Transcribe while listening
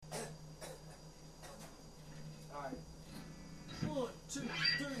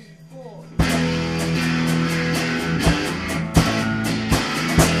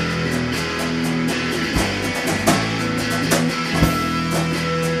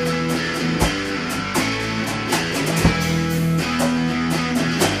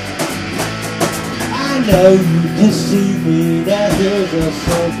know you deceive me, now here's a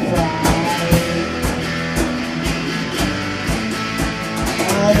surprise.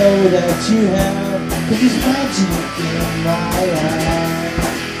 I know that you have, 'cause there's magic in my eyes.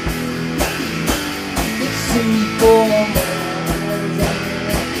 Let's see for miles and miles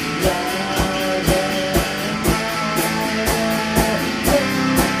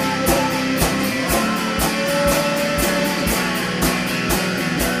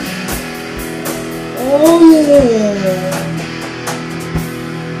oh yeah.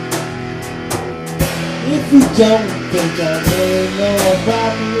 If you don't think I really know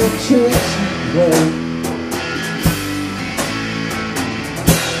about your tricks you play,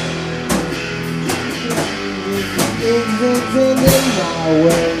 things in my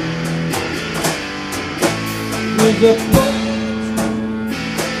way, there's a point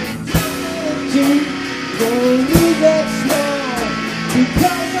to don't leave that smile,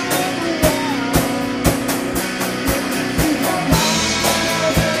 because I'm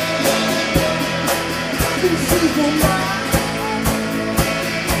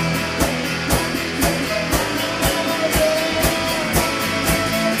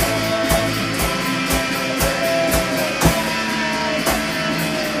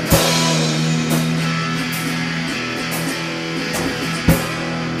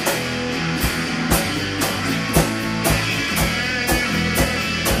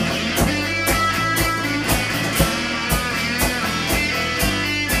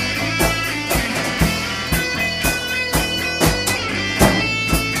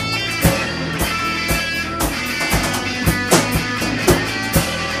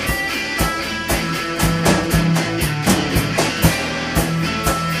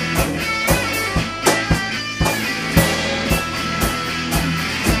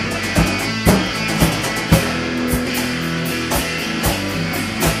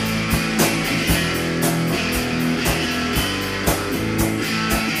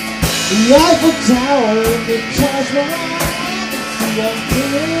the Eiffel Tower in the Taj Mahal, see I'm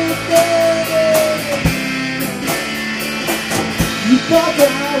dead. You thought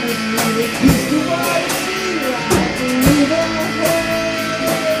that I would need a piece to watch you, I believe I had.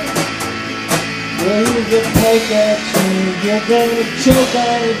 Well, here's a poke at you, you're gonna choke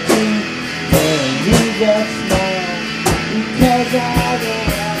on it too, and leave that smile, because I know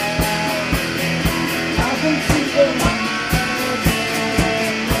I can see the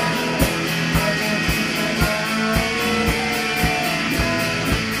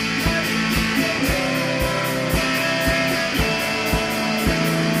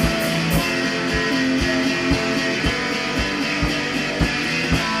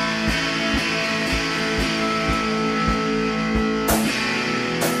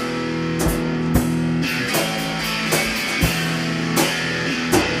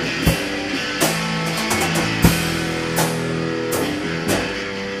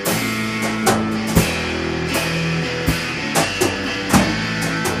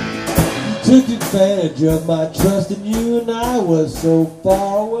took advantage of my trust in you, and I was so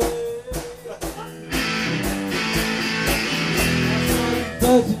far away.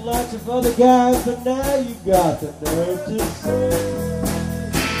 Touching lots of other guys, but now you got the nerve to say.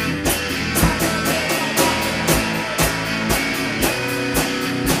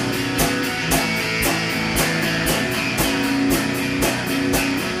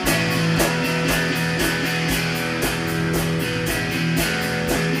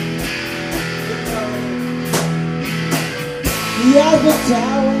 The Eiffel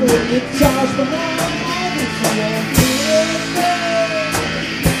Tower in the Taj Mahal,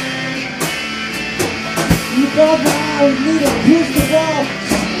 you thought that I would need a crystal ball,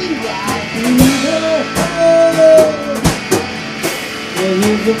 see right through the hole. Well,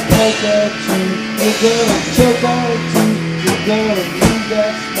 here's a poke at you, you're gonna choke on it too, you're gonna lose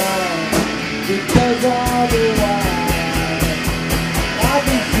that smile, because all the while I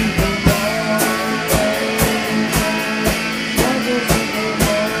can see the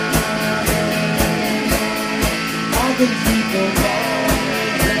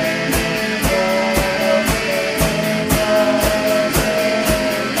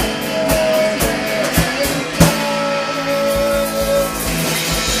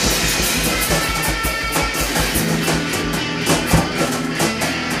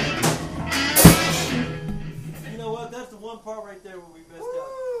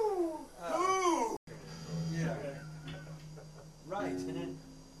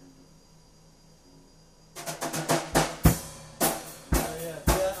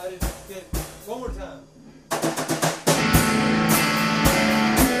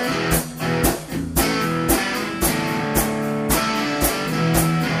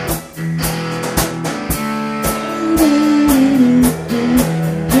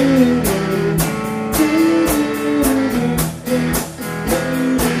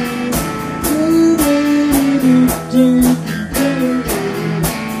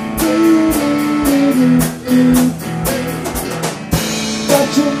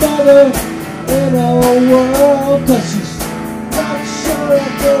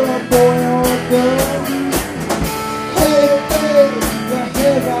boy on a gun. Hey, babe, your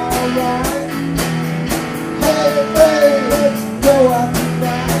hair's alright. Hey, babe, let's go out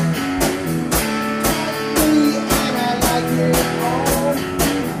tonight. Me and I like it all.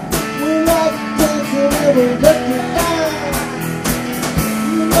 We like dancing and we looking fine.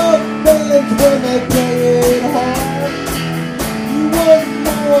 You love bands when they play it hard. You want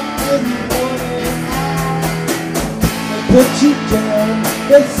more and you want it all. They put you down,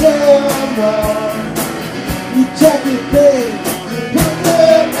 they say I'm wrong. You check it, babe, you put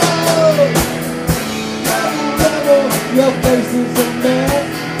them out. Rebel, rebel, your face is a mess.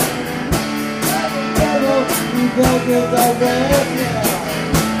 Rebel, you think it's a mess, yeah.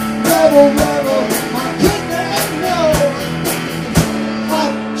 Rebel, rebel, I can't know.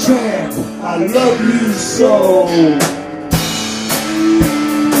 Hot tramp, I love you so.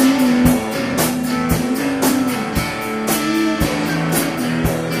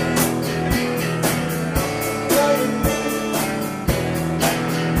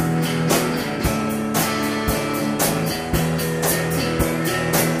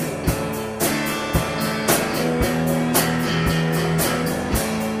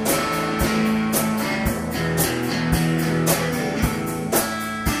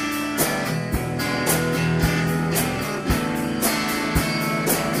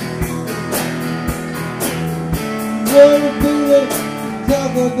 Wanna be the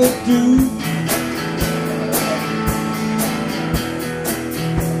top of the dude.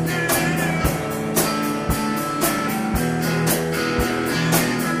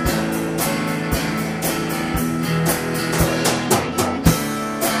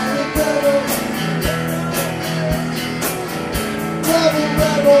 Rebel,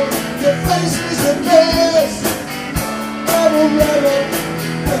 rebel, your face is a mess. Rebel, rebel,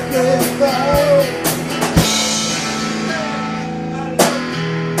 look at that.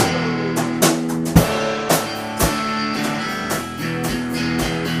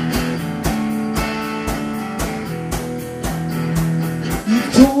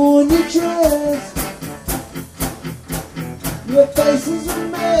 Torn your dress, your face is a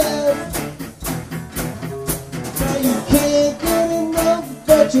mess. Now you can't get enough,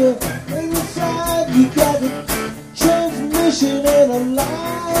 but you're inside. You got the transmission and a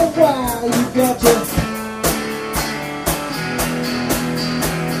live wire. You got to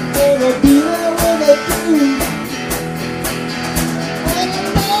wanna be there when they do. And I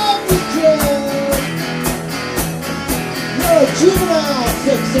love you, John. You're a juvenile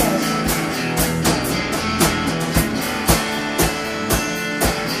success.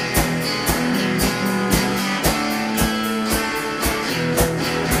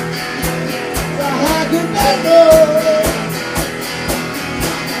 So how can they know?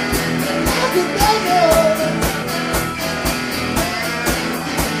 How can they know?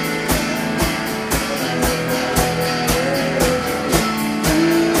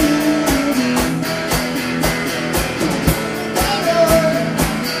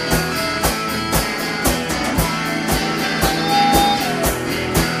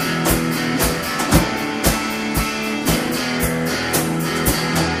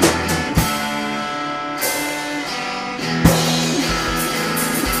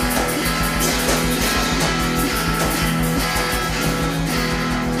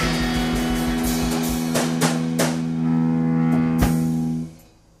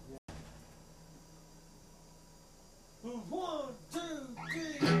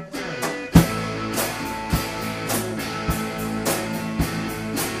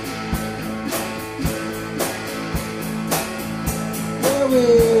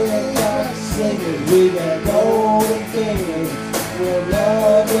 We got golden fingers, we'll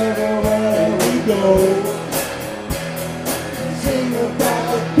love everywhere we go. Sing about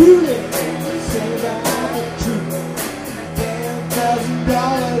the beauty, sing about the truth. $10,000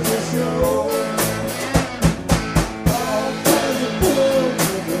 a show. All kinds of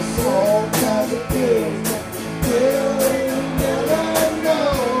pills, all kinds of pills. Till you never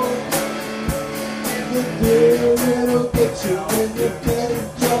know. The deal that'll get you when you get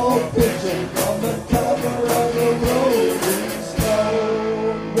your picture on the cover of the Rolling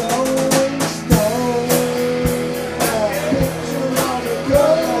Stone. Rolling Stone. A picture on the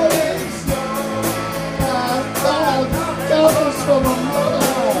Rolling Stone. $5,000 from a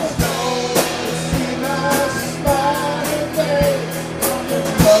mother. See my smiling face on the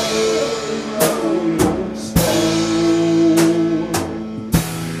cover of the Rolling Stone.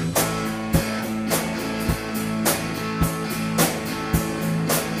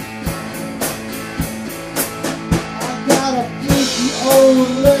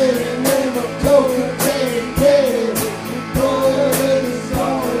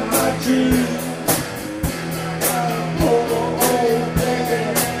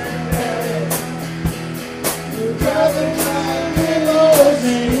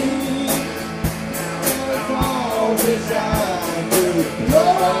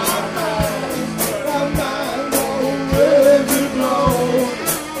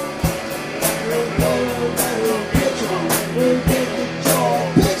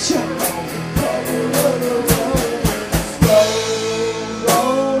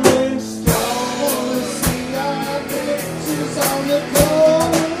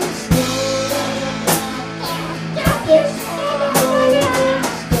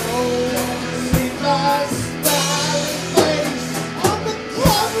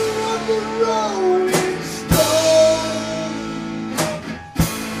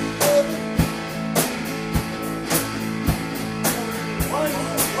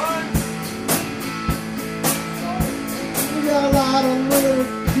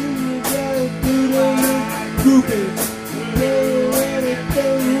 stupid. Do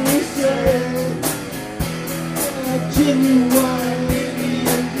anything we say. Genuine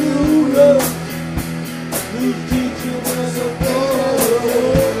Indian ruler who's teaching us a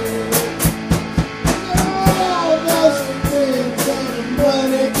moral. All those things that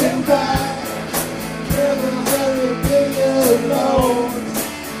money can buy. Never everything alone.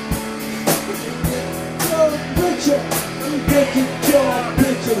 Your picture, you get your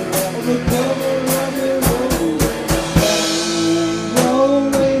picture on the cover of your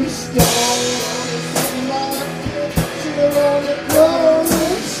Rolling Stone. On the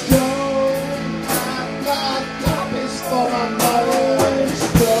Rolling Stone, I've got copies for my Rolling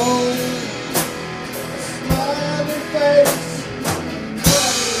Stone. Smiling face,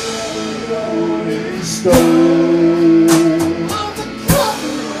 Rolling Stone. On the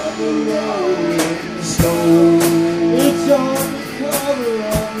cover of the Rolling Stone. It's on the cover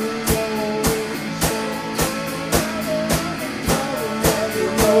of the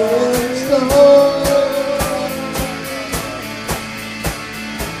Rolling Stone.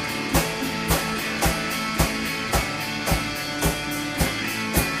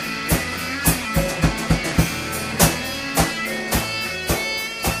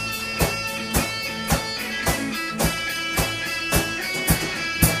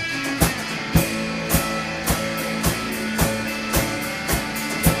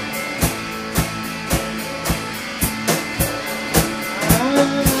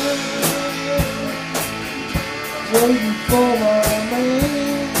 Waiting for my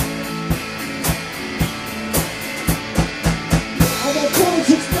man. I got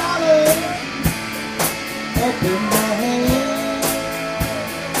 $26 up in my hand.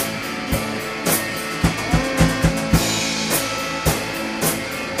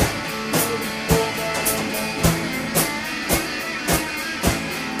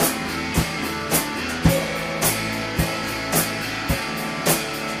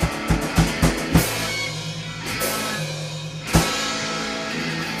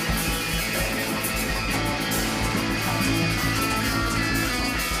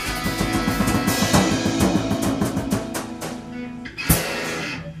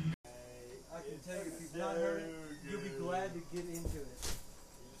 Get into it.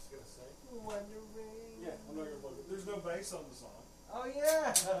 You just gonna sing? Wondering. Yeah, I'm not gonna play it. There's no bass on the song. Oh yeah,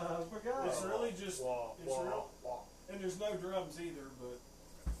 I forgot. It's really just Wah, it's wah, real, wah. and there's no drums either. But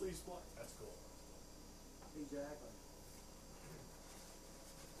please play. That's cool. Exactly.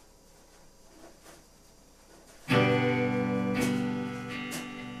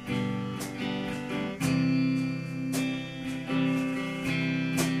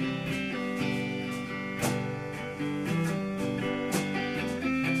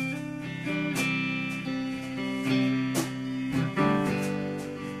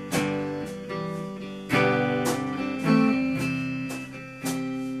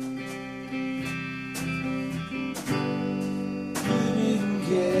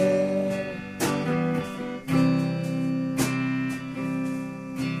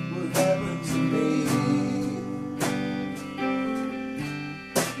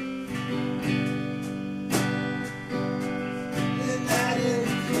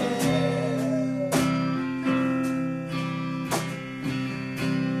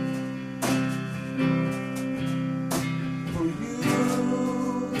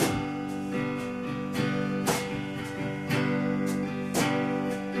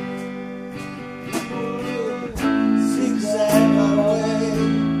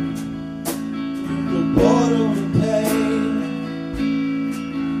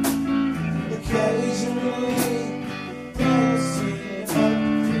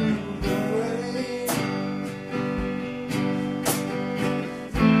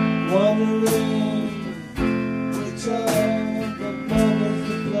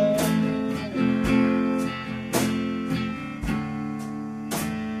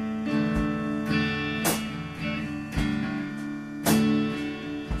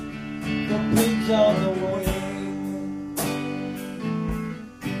 On the wing.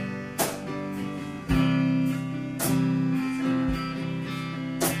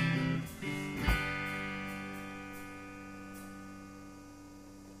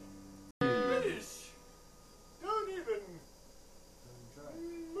 Finish! Don't even.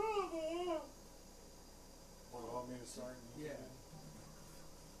 Mother! What do you want me to start? Yeah.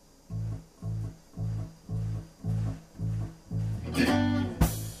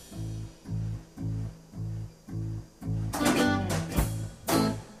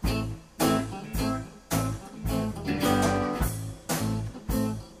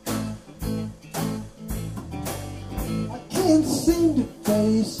 Can't seem to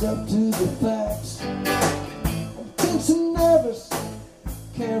face up to the facts. tense and nervous,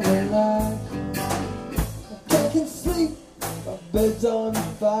 can't relax. I can't sleep, my bed's on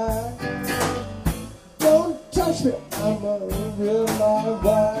fire. Don't touch me, I'm a real live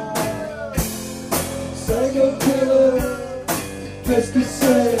wire. Psycho killer, qu'est-ce que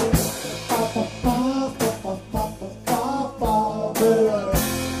c'est?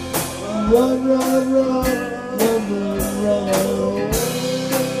 Run, run, run, run, run, run.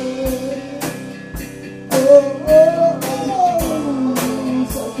 Oh, oh, oh,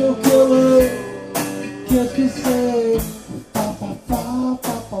 psycho killer, qu'est-ce que c'est? Pa, pa, pa,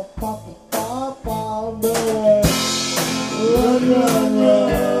 pa, pa, pa, pa, pa, pa, run, run, run, run,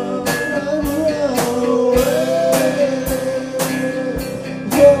 run away.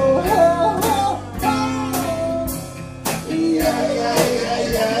 Oh, oh, oh, oh. Yeah, yeah, yeah,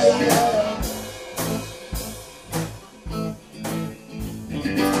 yeah, yeah.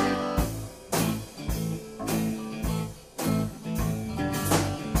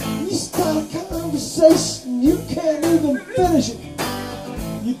 You start a conversation, you can't even finish it.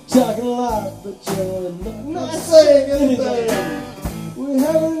 You're talking a lot, but you're not saying anything. We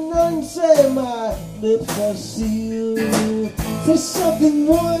haven't nothing to say, my lips are sealed. Say something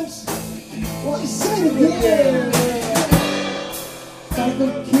once, why say it again? Psycho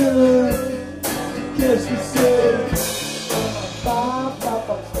killer, qu'est-ce que c'est? Ba, ba,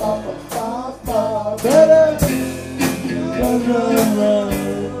 ba, ba, ba, ba, ba. Better run, run, run.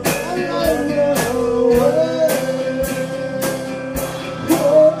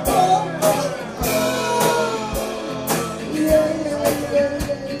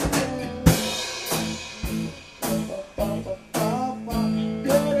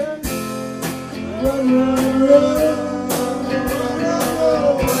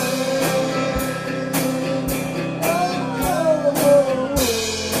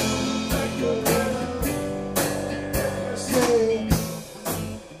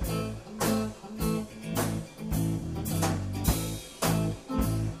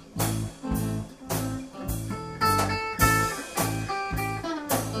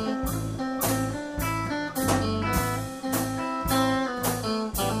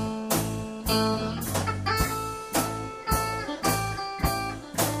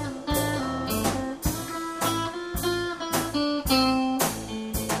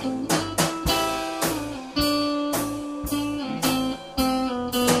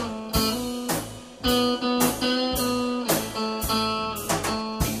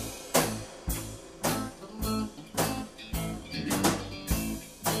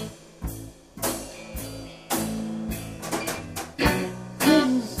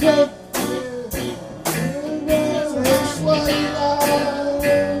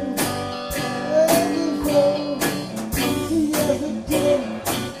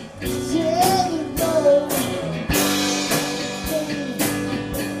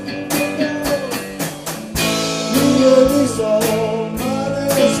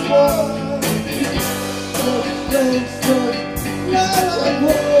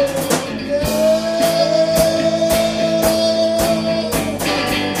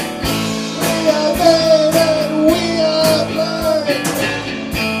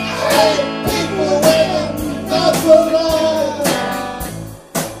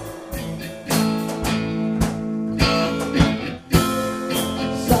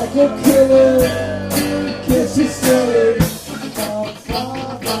 Psycho killer, kiss you say.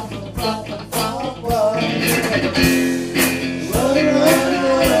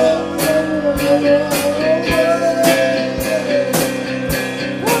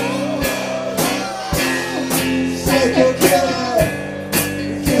 Psycho killer,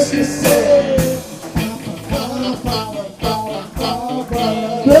 kiss you say.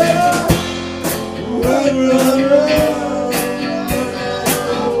 Run, run, run.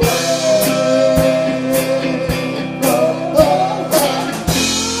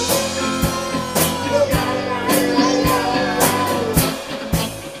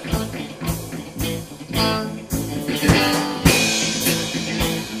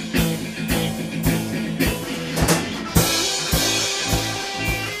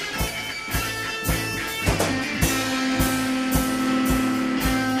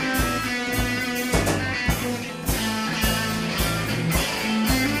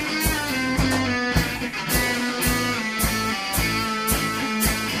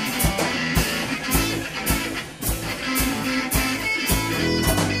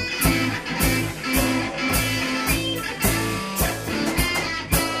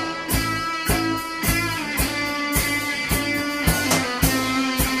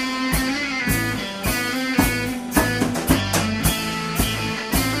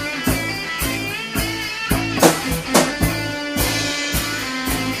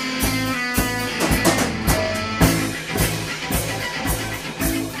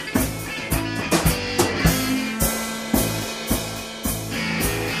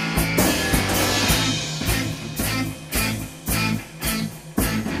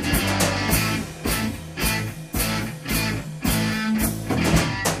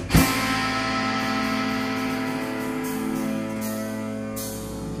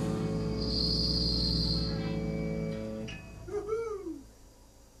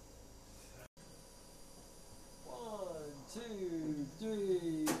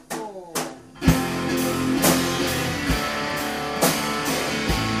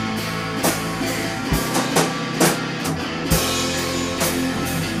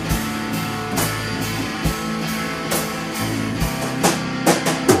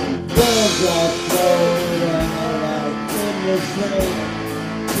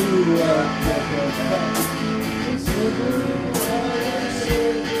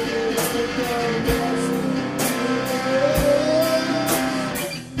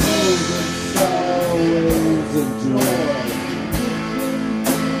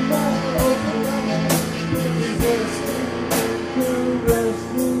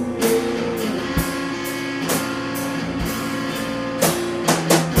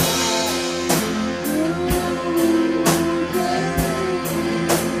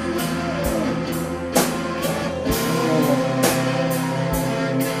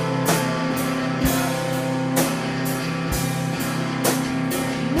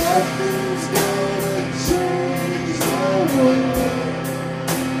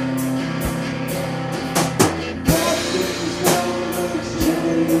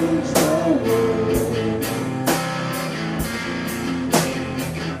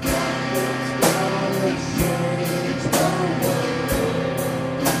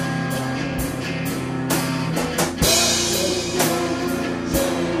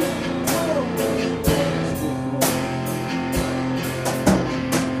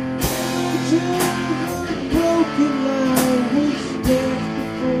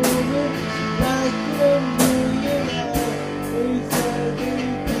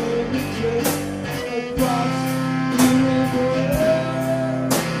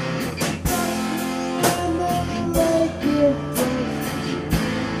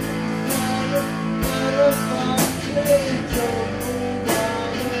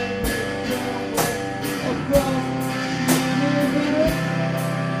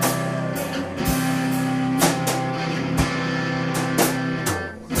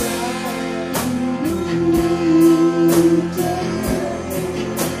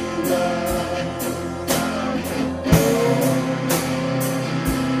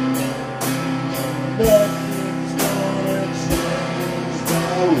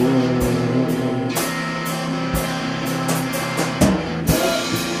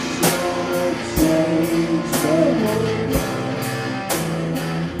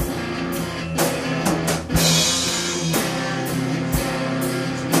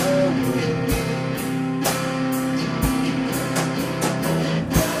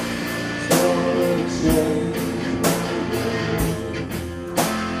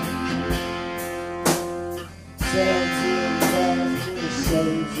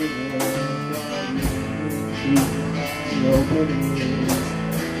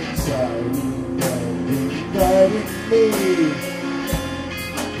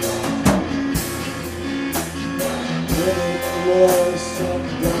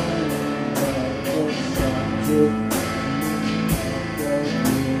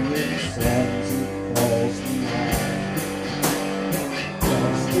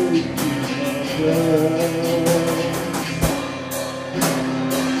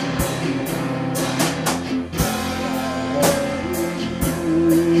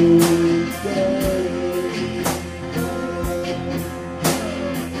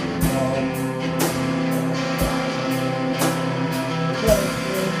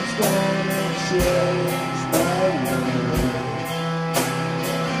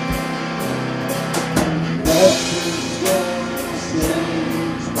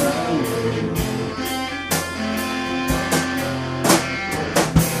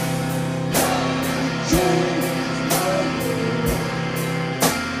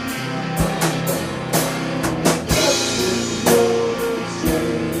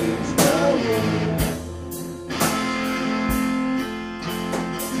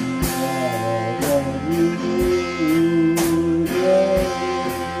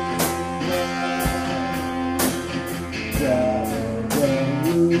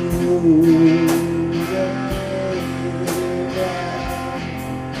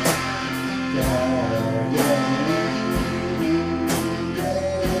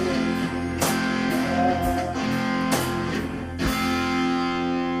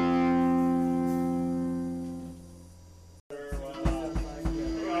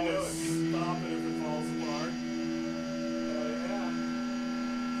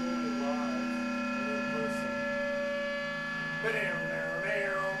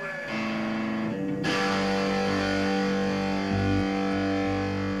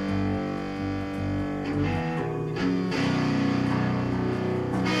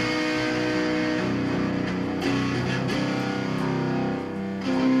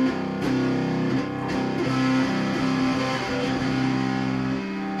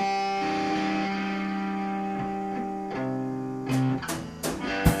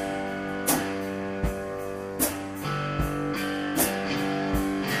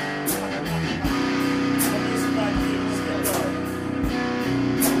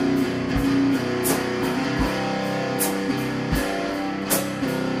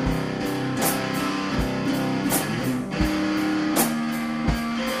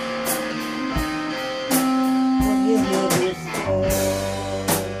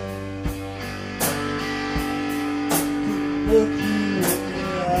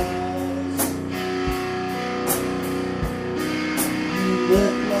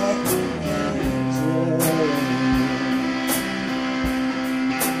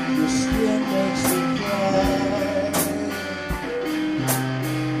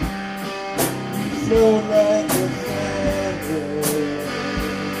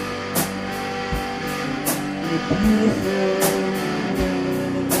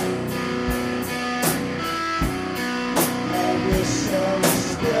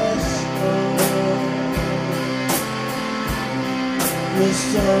 You're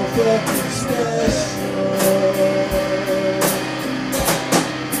so fucking special.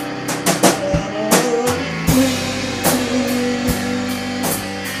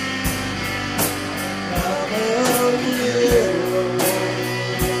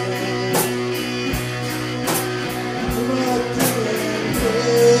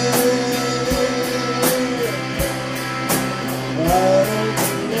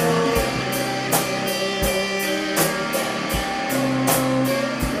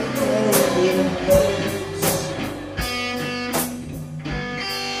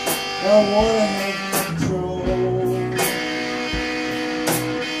 I wanna have control.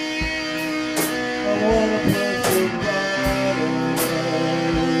 I want a perfect body.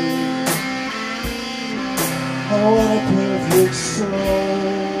 I want a perfect soul.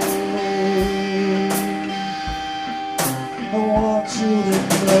 I want you to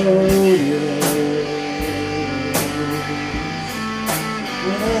notice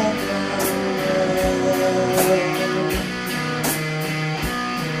when I'm not around.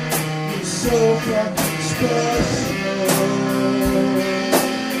 So fucking special.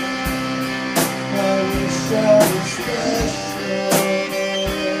 I wish I was special.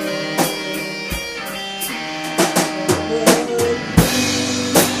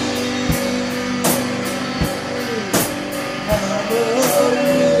 I'm a widow.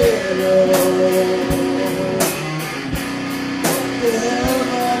 What the hell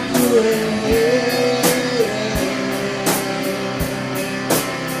am I doing here?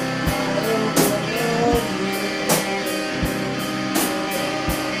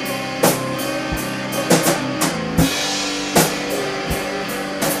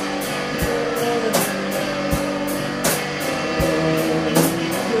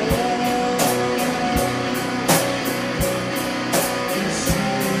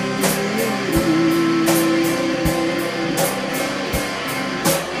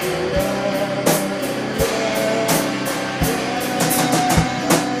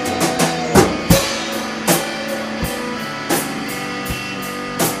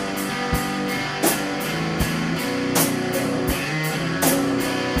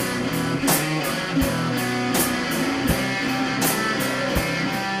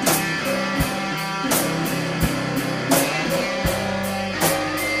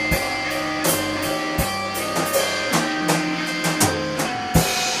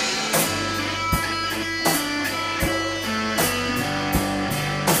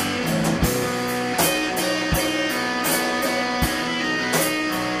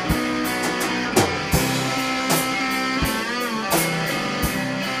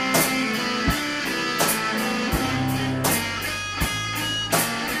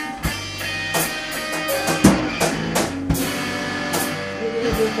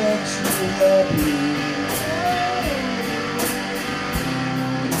 Whatever makes you happy.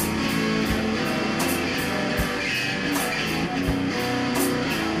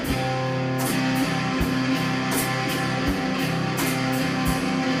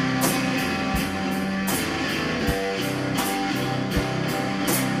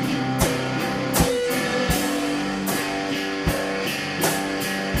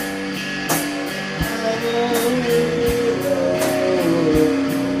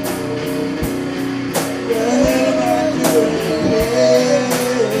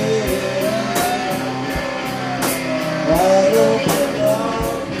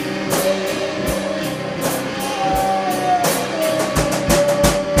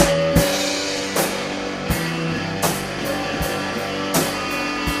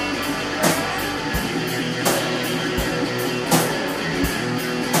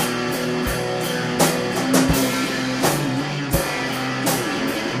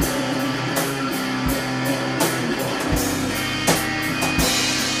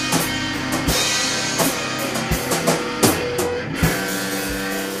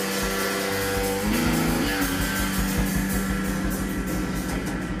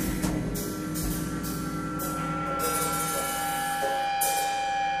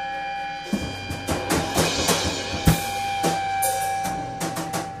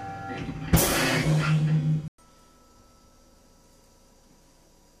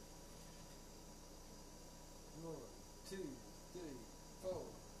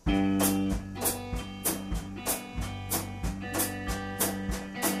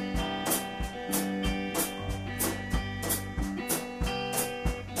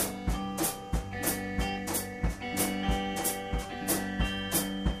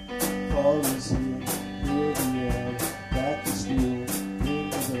 Always here, near the end, back to school, ring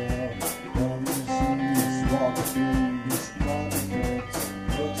the bell, don't you shoes, walk through, just my friends,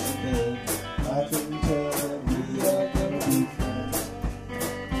 what's the bed? I can tell that we are gonna be friends.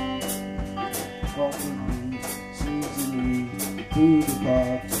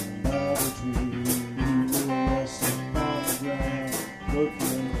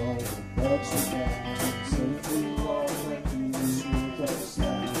 looking over, but she can't safely walk back to the street of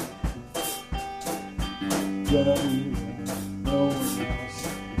sound. Don't even no one else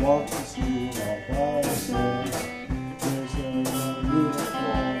walk the street all by herself. There's no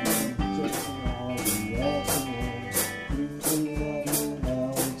uniform chasing all the afternoon. People love her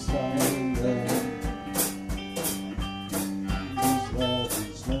now, it's time to these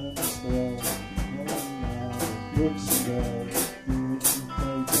letters learn to spell. Running out of books and bells. Good to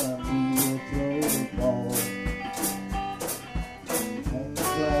playtime, we will throw the ball. And the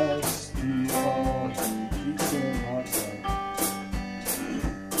class to fall. Keep saying hearts up.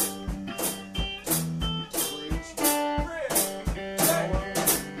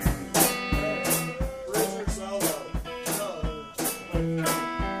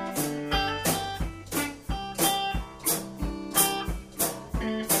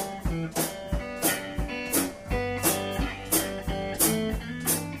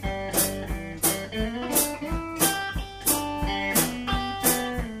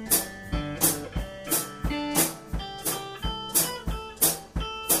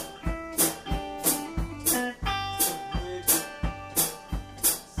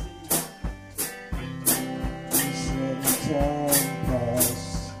 Time pass,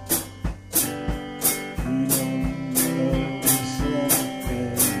 we don't notice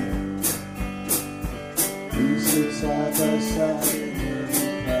anything. We sit side by side in the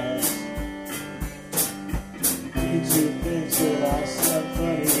past. She thinks that I sound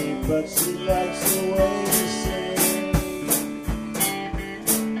funny, but she likes